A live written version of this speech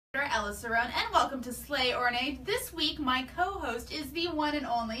Ella Cerrone, and welcome to Slay or Nay. This week, my co-host is the one and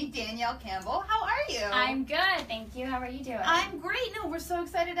only Danielle Campbell. How are you? I'm good, thank you. How are you doing? I'm great. No, we're so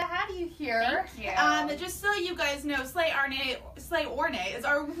excited to have you here. Thank you. Just so you guys know, Slay or Nay is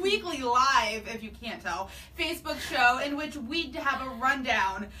our weekly live, if you can't tell, Facebook show in which we have a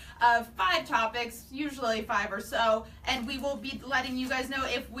rundown of 5 topics, usually 5 or so, and we will be letting you guys know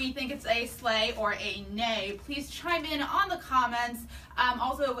if we think it's a slay or a nay. Please chime in on the comments.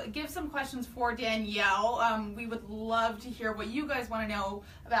 Also, give some questions for Danielle. We would love to hear what you guys want to know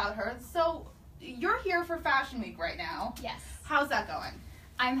about her. So, you're here for Fashion Week right now. Yes. How's that going?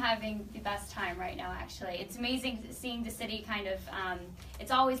 I'm having the best time right now, actually. It's amazing seeing the city kind of, it's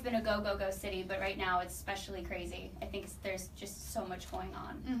always been a go city, but right now it's especially crazy. I think there's just so much going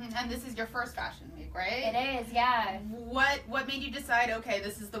on. Mm-hmm. And this is your first Fashion Week, right? It is, yeah. What made you decide, okay,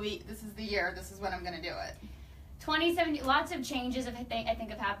 this is the week, this is the year, this is when I'm going to do it? 2017, lots of changes I think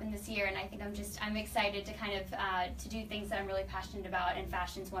have happened this year, and I think I'm excited to kind of to do things that I'm really passionate about, and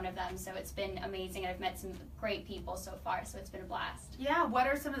fashion's one of them. So it's been amazing, and I've met some great people so far. So it's been a blast. Yeah. What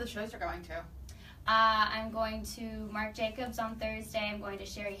are some of the shows you're going to? I'm going to Marc Jacobs on Thursday. I'm going to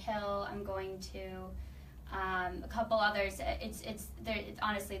Sherry Hill. I'm going to a couple others.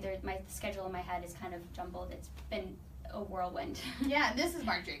 Honestly, my schedule in my head is kind of jumbled. It's been a whirlwind. Yeah, and this is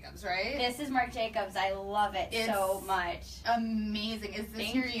Marc Jacobs, right? This is Marc Jacobs. I love it so much. Amazing. Is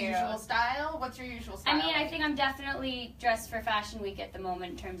this your usual style? What's your usual style? I mean, I think I'm definitely dressed for Fashion Week at the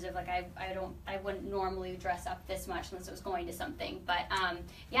moment in terms of like I wouldn't normally dress up this much unless I was going to something. But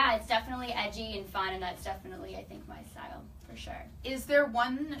yeah, it's definitely edgy and fun, and that's definitely I think my style for sure. Is there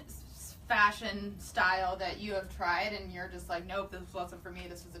one fashion style that you have tried and you're just like, nope, this wasn't for me.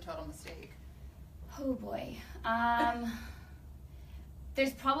 This was a total mistake? Oh boy.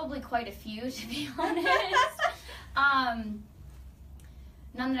 There's probably quite a few, to be honest. None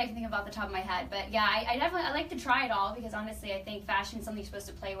that I can think of off the top of my head, but yeah, I like to try it all because honestly, I think fashion is something you're supposed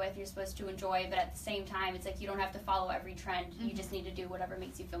to play with, you're supposed to enjoy, but at the same time, it's like you don't have to follow every trend. Mm-hmm. You just need to do whatever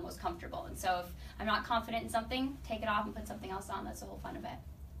makes you feel most comfortable. And so if I'm not confident in something, take it off and put something else on. That's the whole fun of it.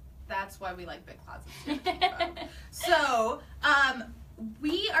 That's why we like big closets. So,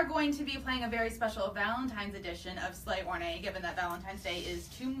 we are going to be playing a very special Valentine's edition of Slay or Nay, given that Valentine's Day is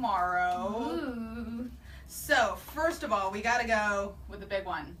tomorrow. Ooh. So, first of all, we gotta go with the big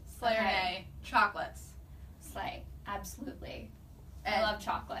one. Slay or Nay, chocolates. Slay, absolutely. And I love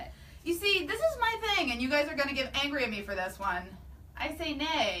chocolate. You see, this is my thing, and you guys are gonna get angry at me for this one. I say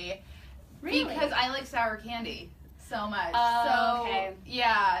nay. Really? Because I like sour candy so much. Oh, so, okay.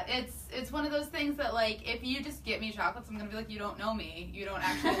 Yeah, it's one of those things that, like, if you just get me chocolates, I'm going to be like, you don't know me. You don't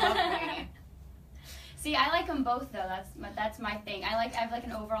actually love me. See, I like them both, though. That's my thing. I have, like,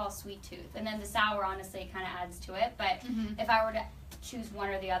 an overall sweet tooth. And then the sour, honestly, kind of adds to it. But if I were to choose one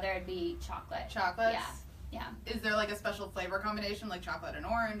or the other, it'd be chocolate. Chocolates? Yeah. Is there, like, a special flavor combination, like chocolate and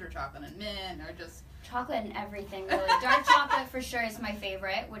orange or chocolate and mint, or just... Chocolate and everything, really. Dark chocolate, for sure, is my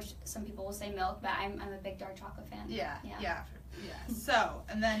favorite, which some people will say milk, but I'm a big dark chocolate fan. Yeah. So,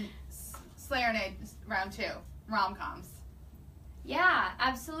 and then Slay or Nay, round 2, rom-coms. Yeah,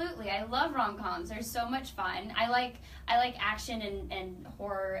 absolutely. I love rom-coms. They're so much fun. I like action and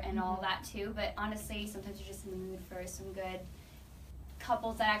horror and all that too, but honestly, sometimes you're just in the mood for some good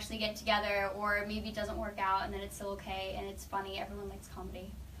couples that actually get together, or maybe it doesn't work out and then it's still okay and it's funny. Everyone likes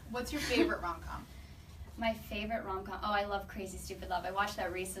comedy. What's your favorite rom-com? My favorite rom-com? Oh, I love Crazy Stupid Love. I watched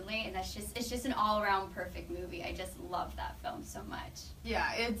that recently, and it's just an all-around perfect movie. I just love that film so much.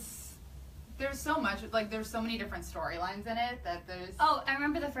 Yeah, there's so much, like, there's so many different storylines in it that there's... Oh, I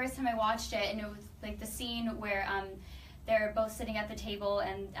remember the first time I watched it, and it was, like, the scene where, they're both sitting at the table,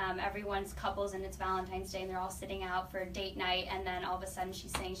 and everyone's couples, and it's Valentine's Day, and they're all sitting out for date night, and then all of a sudden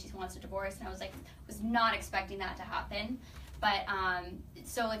she's saying she wants a divorce, and I was not expecting that to happen. But,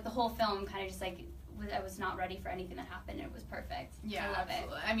 so, like, the whole film kind of just, like, I was not ready for anything that happened, and it was perfect. Yeah, I love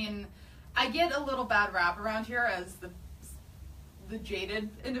absolutely. it. I mean, I get a little bad rap around here as the jaded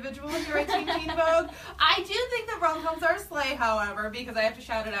individual here at Teen Vogue. I do think that rom-coms are slay, however, because I have to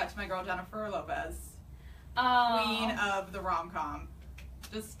shout it out to my girl Jennifer Lopez. Queen of the rom-com.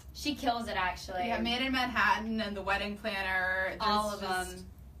 She kills it, actually. Yeah, Made in Manhattan and The Wedding Planner. All of them.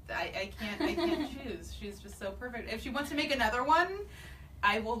 I can't choose. She's just so perfect. If she wants to make another one,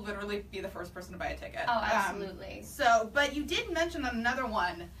 I will literally be the first person to buy a ticket. Oh, absolutely. But you did mention another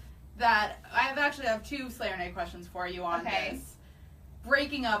one that I have 2 Slay or Nay questions for you on this.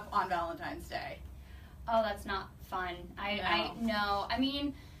 Breaking up on Valentine's Day. Oh, that's not fun. I know. I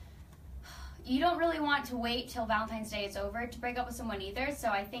mean, you don't really want to wait till Valentine's Day is over to break up with someone either. So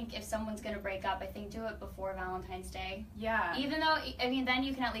I think if someone's going to break up, I think do it before Valentine's Day. Yeah. Even though, I mean, then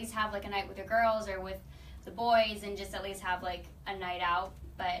you can at least have like a night with your girls or with the boys and just at least have like a night out.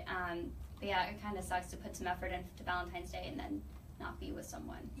 But yeah, it kind of sucks to put some effort into Valentine's Day and then not be with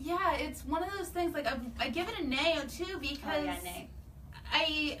someone. Yeah, it's one of those things, like, I give it a nay, too, because... Oh, yeah, nay.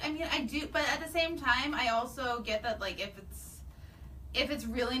 I mean, I do, but at the same time, I also get that, like, if it's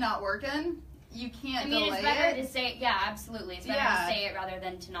really not working, you can't delay it. It's better to say, yeah, absolutely. It's better to say it rather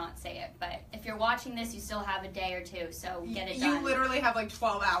than to not say it. But if you're watching this, you still have a day or two, so get it done. You literally have, like,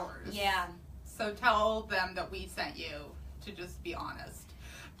 12 hours. Yeah. So tell them that we sent you, to just be honest.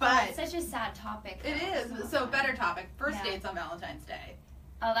 But it's such a sad topic. It is. So better topic. First dates on Valentine's Day.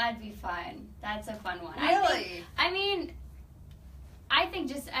 Oh, that'd be fun. That's a fun one. Really? I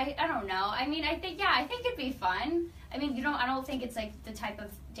think I don't know. I mean, I think it'd be fun. I mean, I don't think it's like the type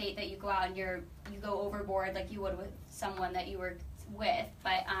of date that you go out and you go overboard like you would with someone that you were with.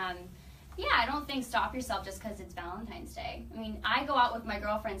 But yeah, I don't think stop yourself just because it's Valentine's Day. I mean, I go out with my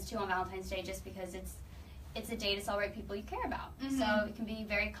girlfriends too on Valentine's Day just because it's a day to celebrate people you care about. Mm-hmm. So it can be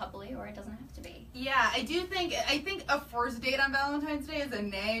very coupley or it doesn't have to be. Yeah, I think a first date on Valentine's Day is a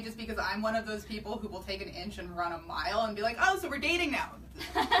nay just because I'm one of those people who will take an inch and run a mile and be like, oh, so we're dating now.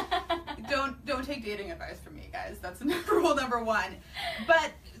 Don't take dating advice from me, guys. That's rule number one.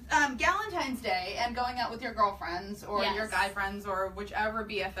 But Galentine's Day and going out with your girlfriends or your guy friends or whichever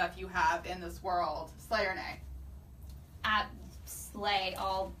BFF you have in this world, slay or nay? Slay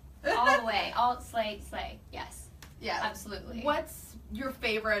all the way. All slay. Yes. Yeah. Absolutely. What's your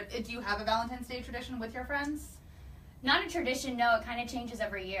favorite? Do you have a Valentine's Day tradition with your friends? Not a tradition, no. It kind of changes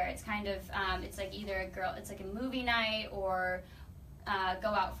every year. It's kind of, it's like either it's like a movie night or go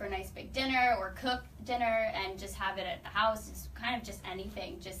out for a nice big dinner or cook dinner and just have it at the house. It's kind of just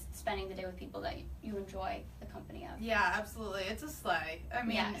anything, just spending the day with people that you enjoy the company of. Yeah, absolutely. It's a slay. I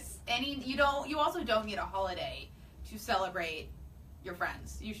mean, yes. You also don't need a holiday to celebrate your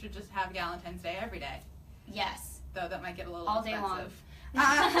friends. You should just have Galentine's Day every day. Yes. Though that might get a little all expensive. Day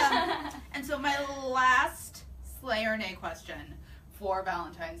long. And so my last slay or nay question for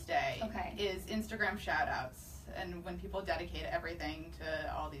Valentine's Day is Instagram shout-outs and when people dedicate everything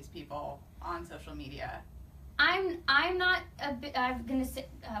to all these people on social media. I'm not I'm gonna say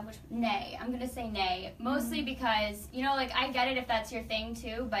nay. I'm gonna say nay, mostly because like I get it if that's your thing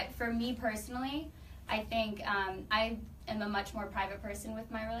too, but for me personally, I think I am a much more private person with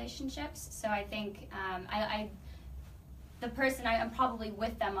my relationships. So I think the person I'm probably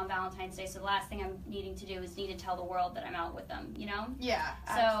with them on Valentine's Day. So the last thing I'm needing to do is need to tell the world that I'm out with them. Yeah,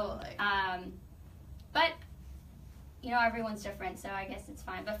 absolutely. So but everyone's different, so I guess it's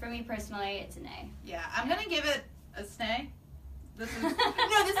fine. But for me personally, it's an A. Yeah, I'm gonna give it a snay. This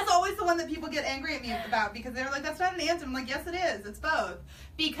is always the one that people get angry at me about because they're like, that's not an answer. I'm like, yes, it is. It's both.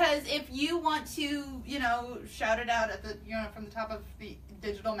 Because if you want to, shout it out at the, from the top of the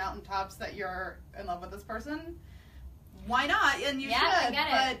digital mountaintops that you're in love with this person, why not? And you should. I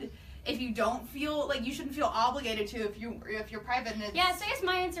get it. If you don't feel like you shouldn't feel obligated to if you're private and it's... Yeah, so I guess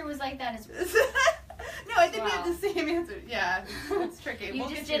my answer was like that as well. No, I think we have the same answer. Yeah, it's tricky. You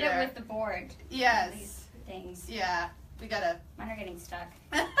just did it with the board. Yes. These things. Yeah, we gotta... Mine are getting stuck.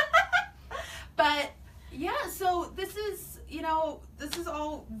 But, yeah, so this is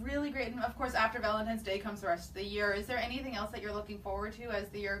all really great. And, of course, after Valentine's Day comes the rest of the year. Is there anything else that you're looking forward to as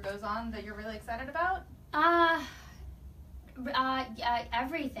the year goes on that you're really excited about? Yeah,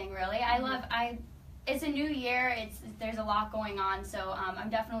 everything really. It's a new year. There's a lot going on, so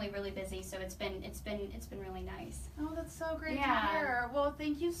I'm definitely really busy. So it's been really nice. Oh, that's so great to hear. Well,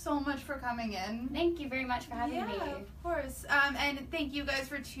 thank you so much for coming in. Thank you very much for having me. Yeah, of course. And thank you guys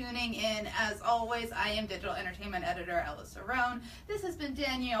for tuning in. As always, I am digital entertainment editor Ella Cerrone. This has been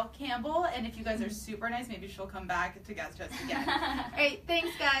Danielle Campbell, and if you guys are super nice, maybe she'll come back to guest host again. All right,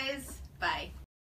 thanks, guys.